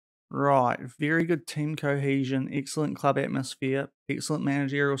Right, very good team cohesion, excellent club atmosphere, excellent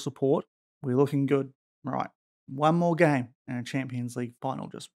managerial support. We're looking good. Right, one more game and a Champions League final,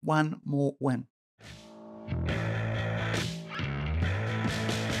 just one more win.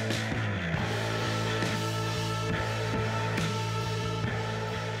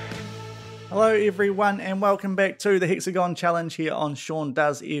 Hello, everyone, and welcome back to the Hexagon Challenge here on Shaun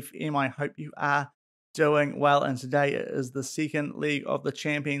Does FM. I hope you are doing well, and today it is the second leg of the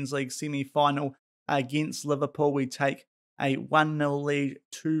Champions League semi-final against Liverpool. We take a 1-0 lead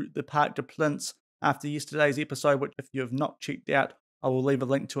to the Parc des Princes after yesterday's episode, which if you have not checked out, I will leave a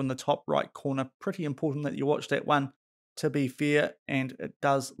link to in the top right corner. Pretty important that you watch that one, to be fair, and it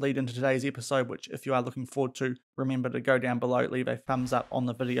does lead into today's episode, which if you are looking forward to, remember to go down below, leave a thumbs up on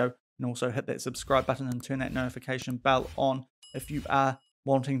the video, and also hit that subscribe button and turn that notification bell on if you are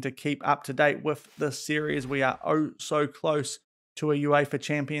wanting to keep up to date with this series. We are oh so close to a UEFA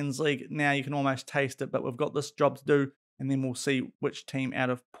Champions League. Now you can almost taste it, but we've got this job to do, and then we'll see which team out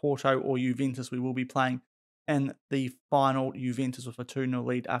of Porto or Juventus we will be playing in the final. Juventus with a 2-0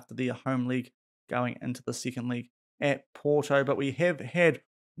 lead after their home league going into the second league at Porto. But we have had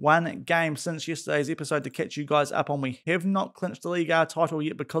one game since yesterday's episode to catch you guys up on. We have not clinched the Liga title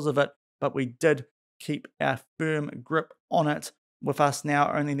yet because of it, but we did keep our firm grip on it, with us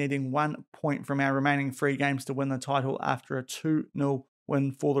now only needing 1 point from our remaining 3 games to win the title after a 2-0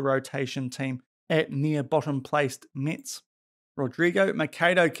 win for the rotation team at near bottom placed Mets. Rodrigo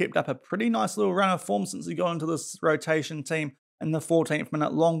Mercado kept up a pretty nice little run of form since he got into this rotation team. In the 14th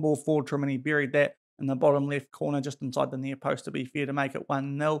minute, long ball forward to him, and he buried that in the bottom left corner just inside the near post, to be fair, to make it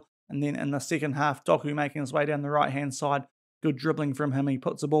 1-0. And then in the second half, Doku making his way down the right hand side. Good dribbling from him. He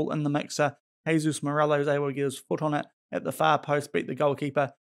puts the ball in the mixer. Jesus Morello is able to get his foot on it at the far post, beat the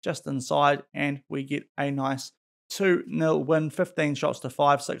goalkeeper just inside, and we get a nice 2-0 win. 15 shots to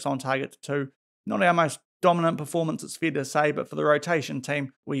 5, 6 on target to 2. Not our most dominant performance, it's fair to say, but for the rotation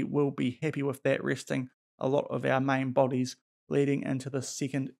team, we will be happy with that, resting a lot of our main bodies leading into the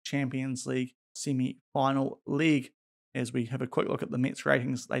second Champions League semi-final leg. As we have a quick look at the Mets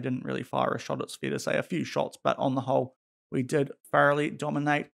ratings, they didn't really fire a shot, it's fair to say, a few shots, but on the whole, we did thoroughly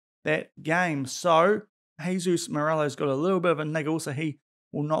dominate that game. So Jesus Morello's got a little bit of a niggle, so he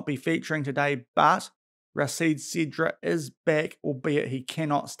will not be featuring today, but Racine Cedra is back, albeit he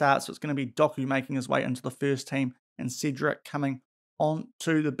cannot start, so it's going to be Doku making his way into the first team and Cedric coming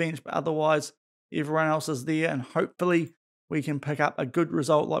onto the bench, but otherwise everyone else is there, and hopefully we can pick up a good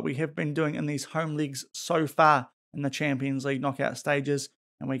result like we have been doing in these home leagues so far in the Champions League knockout stages,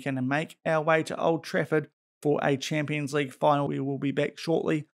 and we can make our way to Old Trafford for a Champions League final. We will be back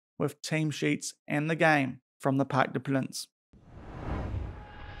shortly with team sheets and the game from the Parc des Princes.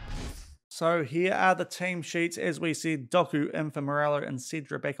 So here are the team sheets. As we said, Doku in for Morello and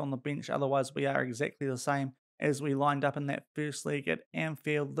Cedra back on the bench. Otherwise, we are exactly the same as we lined up in that first leg at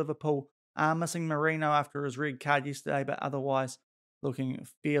Anfield. Liverpool are missing Marino after his red card yesterday, but otherwise looking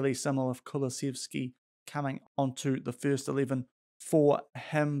fairly similar, with Kulusevski coming onto the first 11 for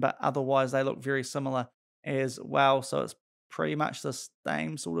him, but otherwise they look very similar as well. So it's pretty much the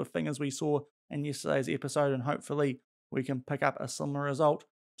same sort of thing as we saw in yesterday's episode, and hopefully we can pick up a similar result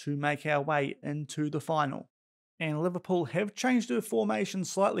to make our way into the final. And Liverpool have changed their formation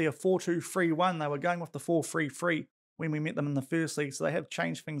slightly, a 4-2-3-1. They were going with the 4-3-3 when we met them in the first league, so they have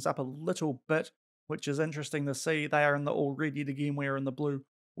changed things up a little bit, which is interesting to see. They are in the all red yet again, we're in the blue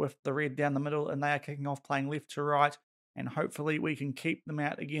with the red down the middle, and they are kicking off playing left to right, and hopefully we can keep them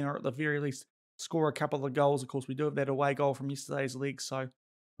out again, or at the very least score a couple of goals. Of course, we do have that away goal from yesterday's leg, so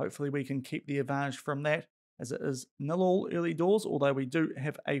hopefully we can keep the advantage from that, as it is 0-0 early doors, although we do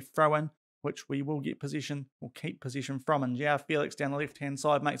have a throw-in, which we will get possession, or keep possession from. And João Felix down the left-hand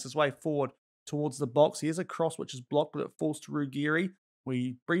side makes his way forward towards the box. Here's a cross which is blocked, but it falls to Ruggieri.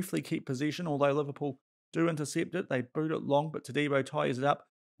 We briefly keep possession, although Liverpool do intercept it. They boot it long, but Todibo ties it up,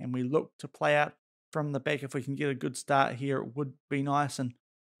 and we look to play out from the back. If we can get a good start here, it would be nice, and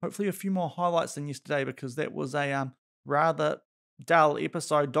hopefully a few more highlights than yesterday, because that was a rather dull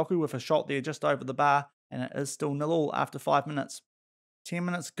episode. Doku with a shot there just over the bar, and it is still 0-0 after 5 minutes. 10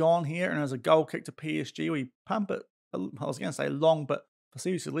 minutes gone here, and there's a goal kick to PSG. We pump it, I was going to say long, but for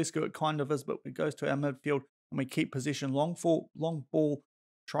Sergio Lesco it kind of is, but it goes to our midfield, and we keep possession. Long ball,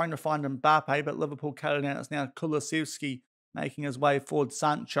 trying to find Mbappe, but Liverpool cut it out. It's now Kulusevski making his way forward.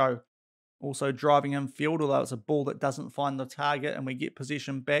 Sancho also driving infield, although it's a ball that doesn't find the target, and we get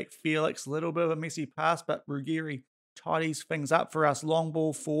possession back. Felix, a little bit of a messy pass, but Ruggieri tidies things up for us. Long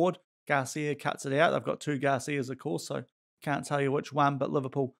ball forward. Garcia cuts it out. They've got 2 Garcias, of course, so can't tell you which one, but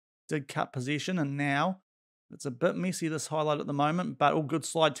Liverpool did cut possession, and now It's a bit messy, this highlight at the moment, but all good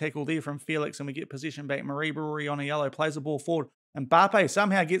slide tackle there from Felix, and we get possession back. Mariba already on a yellow, plays the ball forward. Mbappe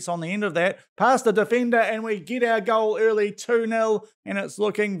somehow gets on the end of that, past the defender, and we get our goal early, 2-0, and it's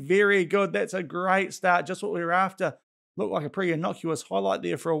looking very good. That's a great start, just what we were after. Looked like a pretty innocuous highlight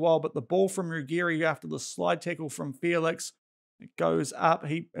there for a while, but the ball from Ruggieri after the slide tackle from Felix, it goes up.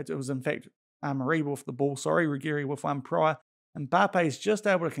 It was, in fact, Mariba with the ball, Ruggieri with one prior. Mbappe is just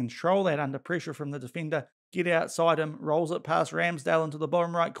able to control that under pressure from the defender, get outside him, rolls it past Ramsdale into the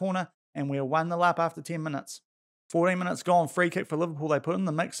bottom right corner, and we're 1-0 up after 10 minutes. 14 minutes gone, free kick for Liverpool. They put in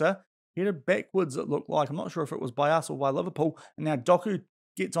the mixer, headed backwards it looked like. I'm not sure if it was by us or by Liverpool. And now Doku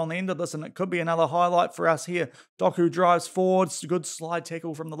gets on the end of this, and it could be another highlight for us here. Doku drives forwards, good slide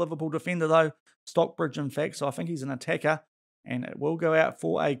tackle from the Liverpool defender though. Stockbridge in fact, so I think he's an attacker. And it will go out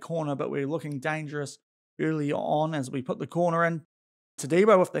for a corner, but we're looking dangerous early on as we put the corner in.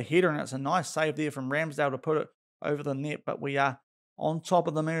 Todibo with the header, and it's a nice save there from Ramsdale to put it over the net, but we are on top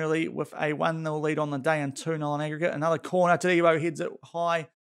of them early with a 1-0 lead on the day and 2-0 on aggregate. Another corner, Todibo heads it high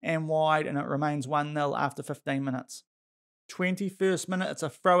and wide, and it remains 1-0 after 15 minutes. 21st minute, it's a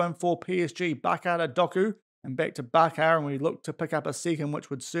throw-in for PSG. Bakar to Doku, and back to Bakar, and we look to pick up a second,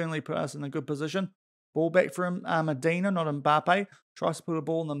 which would certainly put us in a good position. Ball back from Medina, not Mbappe. Tries to put a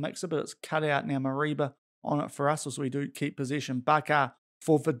ball in the mixer, but it's cut out now. Mariba on it for us as we do keep possession. Bakar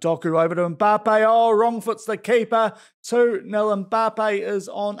for Doku over to Mbappe. Oh, wrong foot's the keeper. 2-0. Mbappe is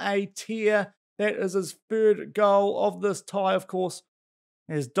on a tear. That is his third goal of this tie, of course.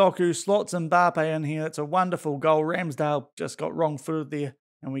 As Doku slots Mbappe in here. It's a wonderful goal. Ramsdale just got wrong footed there.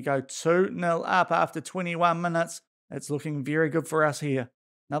 And we go 2-0 up after 21 minutes. It's looking very good for us here.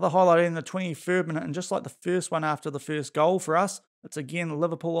 Another highlight in the 23rd minute, and just like the first one after the first goal for us, it's again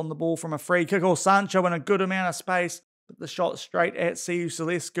Liverpool on the ball from a free kick, or Sancho in a good amount of space, but the shot straight at CU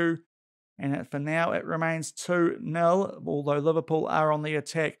Celescu, and for now it remains 2-0, although Liverpool are on the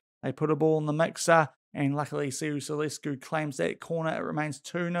attack. They put a ball in the mixer, and luckily CU Celescu claims that corner. It remains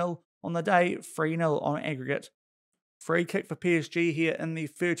 2-0 on the day, 3-0 on aggregate. Free kick for PSG here in the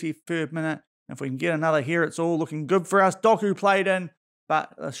 33rd minute. If we can get another here, it's all looking good for us. Doku played in,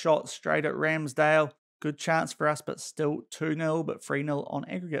 but a shot straight at Ramsdale. Good chance for us, but still 2-0, but 3-0 on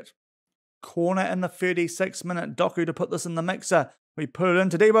aggregate. Corner in the 36th minute. Doku to put this in the mixer. We put it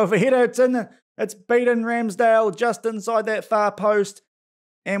into Debo for header. It's in. It's beaten Ramsdale just inside that far post.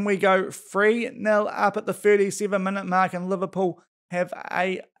 And we go 3-0 up at the 37-minute mark, and Liverpool have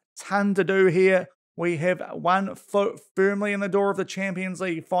a ton to do here. We have 1 foot firmly in the door of the Champions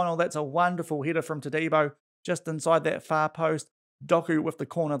League final. That's a wonderful header from Todibo just inside that far post. Doku with the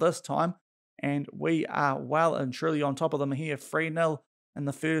corner this time. And we are well and truly on top of them here. 3-0 in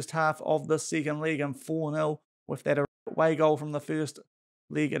the first half of the second leg, and 4-0 with that away goal from the first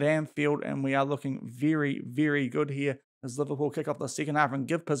leg at Anfield. And we are looking very, very good here as Liverpool kick off the second half and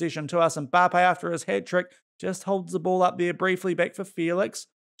give possession to us. And Mbappe, after his hat-trick, just holds the ball up there briefly back for Felix.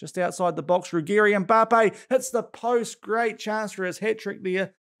 Just outside the box, Ruggieri. Mbappe hits the post. Great chance for his hat-trick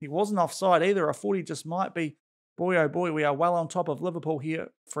there. He wasn't offside either. I thought he just might be. Boy, oh boy, we are well on top of Liverpool here.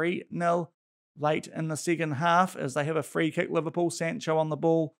 3-0 late in the second half as they have a free kick. Liverpool, Sancho on the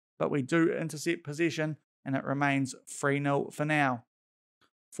ball, but we do intercept possession, and it remains 3-0 for now.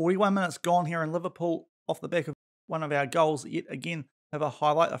 41 minutes gone here, and Liverpool, off the back of one of our goals, yet again have a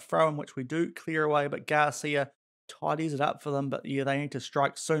highlight, a throw in which we do clear away, but Garcia tidies it up for them. But yeah, they need to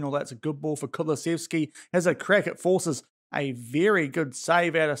strike soon, or that's a good ball for Kulusevski. Has a crack, it forces a very good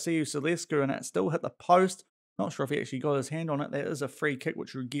save out of CU Celescu, and it still hit the post. Not sure if he actually got his hand on it. That is a free kick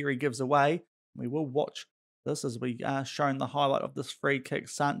which Ruggieri gives away. We will watch this as we are shown the highlight of this free kick.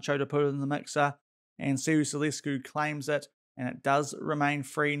 Sancho to put it in the mixer, and CU Celescu claims it, and it does remain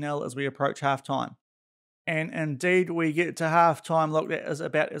 3-0 as we approach half-time. And indeed, we get to half-time. Look, that is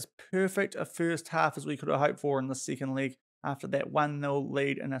about as perfect a first half as we could have hoped for in the second leg. After that 1-0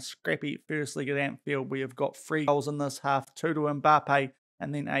 lead in a scrappy first leg at Anfield, we have got 3 goals in this half, 2 to Mbappe,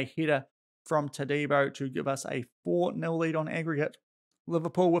 and then a header from Todibo to give us a 4-0 lead on aggregate.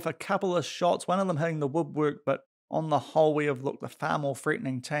 Liverpool with a couple of shots, one of them hitting the woodwork, but on the whole we have looked a far more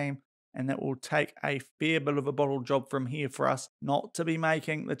threatening team, and that will take a fair bit of a bottle job from here for us not to be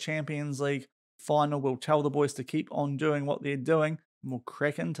making the Champions League final. We'll tell the boys to keep on doing what they're doing, and we'll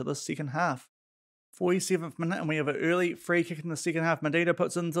crack into the second half. 47th minute, and we have an early free kick in the second half. Medina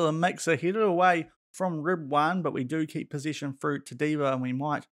puts into the mixer, headed away from rib 1, but we do keep possession through Todibo, and we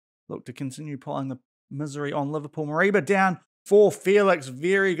might look to continue pulling the misery on Liverpool. Mariba down for Felix.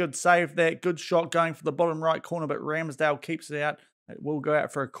 Very good save that. Good shot going for the bottom right corner, but Ramsdale keeps it out. It will go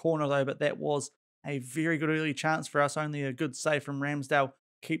out for a corner though, but that was a very good early chance for us. Only a good save from Ramsdale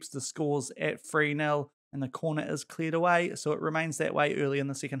keeps the scores at 3-0. and the corner is cleared away, so it remains that way early in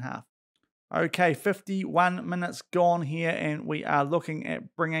the second half. Okay, 51 minutes gone here, and we are looking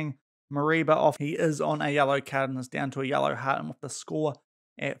at bringing Mariba off. He is on a yellow card and is down to a yellow heart, and with the score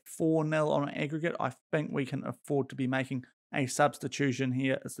at 4-0 on an aggregate, I think we can afford to be making a substitution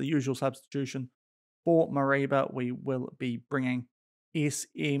here. It's the usual substitution for Mariba. We will be bringing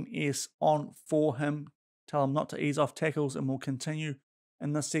SMS on for him. Tell him not to ease off tackles, and we'll continue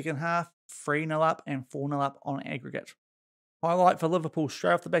in the second half. 3-0 up and 4-0 up on aggregate. Highlight for Liverpool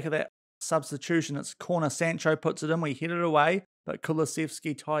straight off the back of that substitution. It's corner. Sancho puts it in. We head it away, but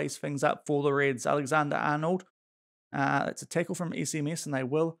Kulusevski ties things up for the Reds. Alexander-Arnold. It's a tackle from SMS, and they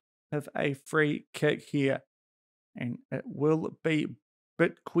will have a free kick here. And it will be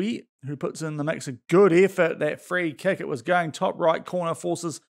Bitqui who puts in the mix. A good effort, that free kick. It was going top right corner,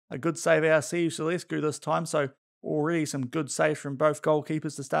 forces a good save our Celescu this time. So already some good saves from both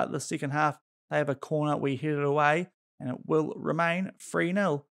goalkeepers to start the second half. They have a corner. We head it away, and it will remain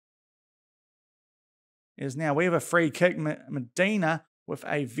 3-0. Is now we have a free kick. Medina with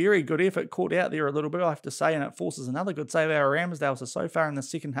a very good effort, caught out there a little bit, I have to say, and it forces another good save out of Ramsdale. So far in the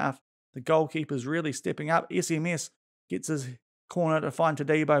second half, the goalkeeper's really stepping up. SMS gets his corner to find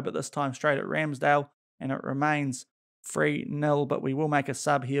Todibo, but this time straight at Ramsdale, and it remains 3-0. But we will make a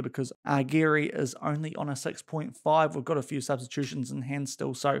sub here because Argueri is only on a 6.5. We've got a few substitutions in hand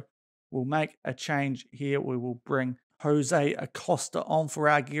still, so we'll make a change here. We will bring Jose Acosta on for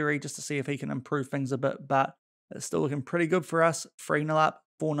Argueri just to see if he can improve things a bit, but it's still looking pretty good for us. 3-0 up,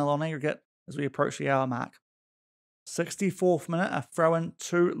 4-0 on aggregate as we approach the hour mark. 64th minute, a throw-in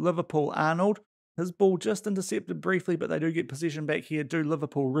to Liverpool. Arnold, his ball just intercepted briefly, but they do get possession back here. Do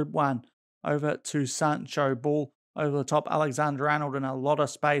Liverpool rib one over to Sancho. Ball over the top. Alexander-Arnold in a lot of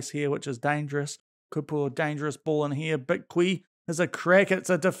space here, which is dangerous. Could pull a dangerous ball in here. Bitqui is a crack. It's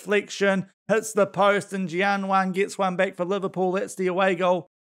a deflection. Hits the post, and Jianwan gets one back for Liverpool. That's the away goal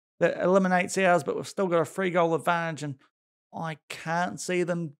that eliminates ours, but we've still got a 3-goal advantage, and I can't see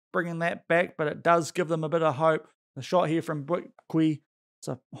them bringing that back, but it does give them a bit of hope. The shot here from Bitqui, it's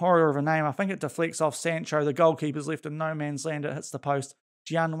a horror of a name. I think it deflects off Sancho. The goalkeeper's left in no man's land. It hits the post.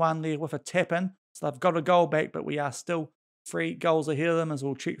 Jianwan there with a tap-in, so they've got a goal back, but we are still 3 goals ahead of them as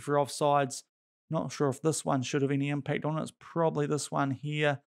we'll check for offsides. Not sure if this one should have any impact on it. It's probably this one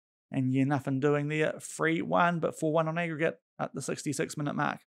here. And yeah, nothing doing there. 3-1, but 4-1 on aggregate at the 66-minute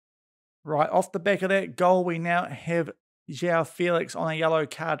mark. Right, off the back of that goal, we now have João Felix on a yellow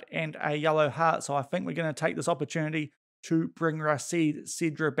card and a yellow heart. So I think we're going to take this opportunity to bring Racid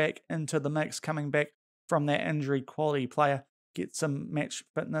Cedra back into the mix, coming back from that injury. Quality player. Get some match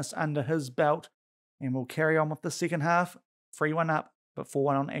fitness under his belt. And we'll carry on with the second half. 3-1 up, but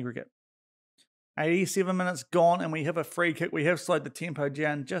 4-1 on aggregate. 87 minutes gone, and we have a free kick. We have slowed the tempo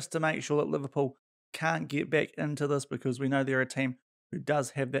down just to make sure that Liverpool can't get back into this, because we know they're a team who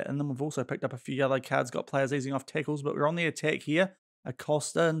does have that in them. We've also picked up a few yellow cards, got players easing off tackles, but we're on the attack here.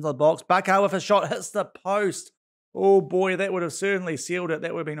 Acosta in the box. Bakar with a shot, hits the post. Oh boy, that would have certainly sealed it.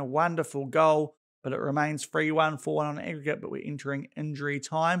 That would have been a wonderful goal, but it remains 3-1, 4-1 on aggregate, but we're entering injury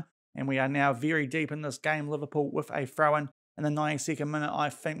time, and we are now very deep in this game. Liverpool with a throw-in in the 92nd minute. I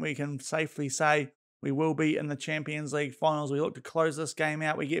think we can safely say we will be in the Champions League finals. We look to close this game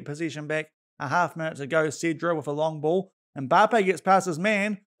out. We get possession back. A half minute to go. Cedra with a long ball. Mbappe gets past his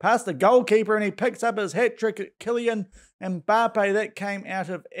man, past the goalkeeper, and he picks up his hat-trick at Kylian Mbappe. That came out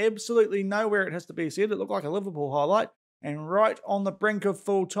of absolutely nowhere, it has to be said. It looked like a Liverpool highlight. And right on the brink of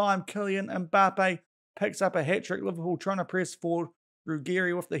full-time, Kylian Mbappe picks up a hat-trick. Liverpool trying to press forward.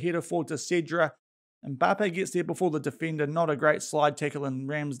 Ruggieri with the header forward to Cedra. Mbappe gets there before the defender. Not a great slide tackle, and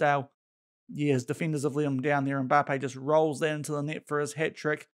Ramsdale, yeah, his defenders have let him down there. Mbappe just rolls that into the net for his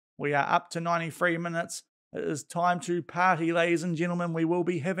hat-trick. We are up to 93 minutes. It is time to party, ladies and gentlemen. We will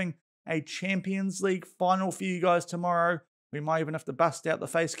be having a Champions League final for you guys tomorrow. We might even have to bust out the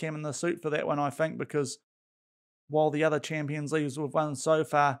face cam and the suit for that one, I think, because while the other Champions Leagues we've won so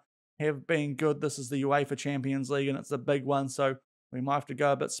far have been good, this is the UEFA Champions League, and it's the big one, so we might have to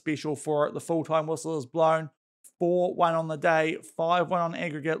go a bit special for it. The full-time whistle is blown. 4-1 on the day, 5-1 on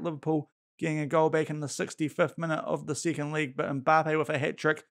aggregate. Liverpool getting a goal back in the 65th minute of the second leg, but Mbappe with a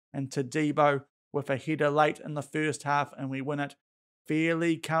hat-trick and Todibo with a header late in the first half, and we win it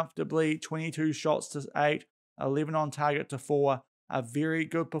fairly comfortably. 22 shots to 8, 11 on target to 4. A very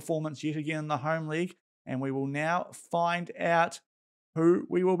good performance yet again in the home league, and we will now find out who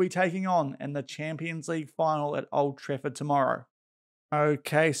we will be taking on in the Champions League final at Old Trafford tomorrow.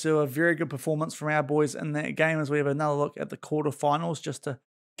 Okay, so a very good performance from our boys in that game as we have another look at the quarterfinals just to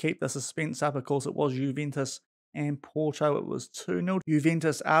keep the suspense up. Of course, it was Juventus and Porto. It was 2-0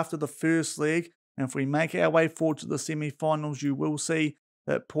 Juventus after the first leg, And if we make our way forward to the semi-finals, you will see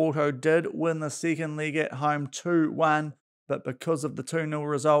that Porto did win the second leg at home 2-1, but because of the 2-0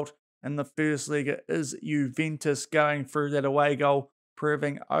 result in the first leg, it is Juventus going through that away goal,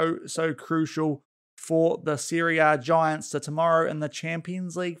 proving oh so crucial for the Serie A giants. So tomorrow in the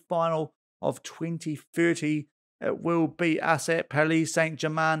Champions League final of 2030, it will be us at Paris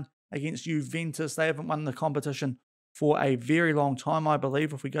Saint-Germain against Juventus. They haven't won the competition for a very long time, I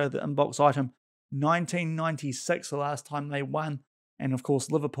believe. If we go to the inbox item, 1996, the last time they won. And of course,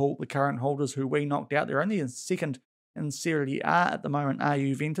 Liverpool, the current holders who we knocked out, they're only in second in Serie A at the moment, are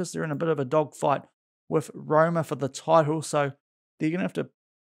Juventus. They're in a bit of a dogfight with Roma for the title, so they're going to have to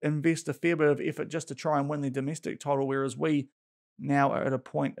invest a fair bit of effort just to try and win the domestic title, whereas we now are at a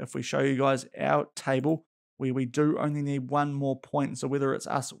point, if we show you guys our table, where we do only need one more point. So whether it's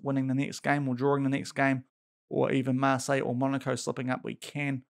us winning the next game or drawing the next game, or even Marseille or Monaco slipping up, we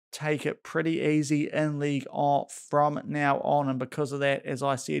can take it pretty easy in League On from now on. And because of that, as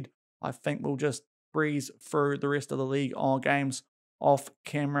I said, I think we'll just breeze through the rest of the League On games off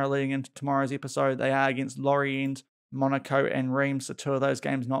camera leading into tomorrow's episode. They are against Lorient, Monaco and Reims. So two of those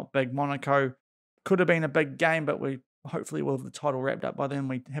games not big. Monaco could have been a big game, but we hopefully will have the title wrapped up by then.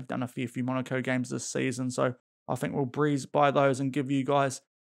 We have done a fair few Monaco games this season, so I think we'll breeze by those and give you guys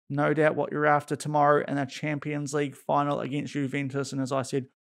no doubt what you're after tomorrow in a Champions League final against Juventus. And as I said,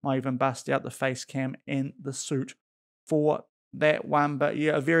 might even bust out the face cam and the suit for that one. But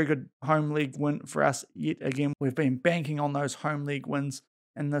yeah, a very good home league win for us yet again. We've been banking on those home league wins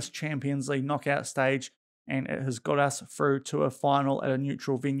in this Champions League knockout stage, and it has got us through to a final at a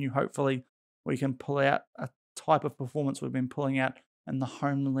neutral venue. Hopefully we can pull out a type of performance we've been pulling out in the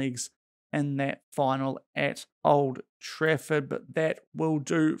home leagues in that final at Old Trafford. But that will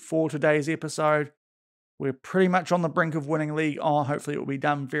do for today's episode. We're pretty much on the brink of winning League On. Hopefully it will be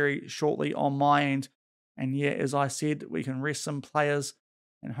done very shortly on my end. And yeah, as I said, we can rest some players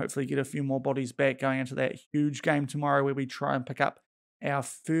and hopefully get a few more bodies back going into that huge game tomorrow, where we try and pick up our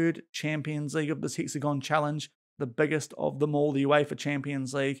third Champions League of this Hexagon Challenge, the biggest of them all, the UEFA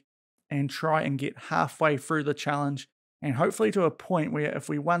Champions League, and try and get halfway through the challenge, and hopefully to a point where if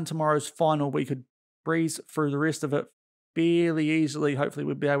we won tomorrow's final, we could breeze through the rest of it fairly easily. Hopefully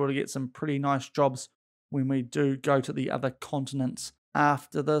we'd be able to get some pretty nice jobs when we do go to the other continents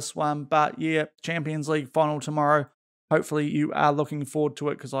after this one. But yeah, Champions League final tomorrow. Hopefully you are looking forward to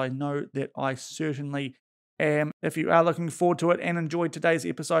it, because I know that I certainly am. If you are looking forward to it and enjoyed today's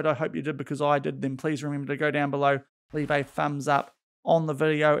episode, I hope you did, because I did, then please remember to go down below, leave a thumbs up on the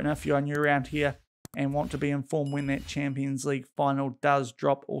video, and if you are new around here and want to be informed when that Champions League final does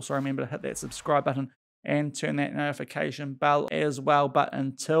drop, also remember to hit that subscribe button and turn that notification bell as well. But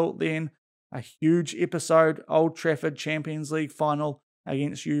until then, a huge episode, Old Trafford Champions League final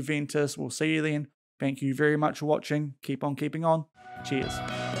against Juventus. We'll see you then. Thank you very much for watching. Keep on keeping on.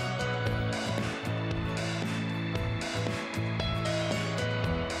 Cheers.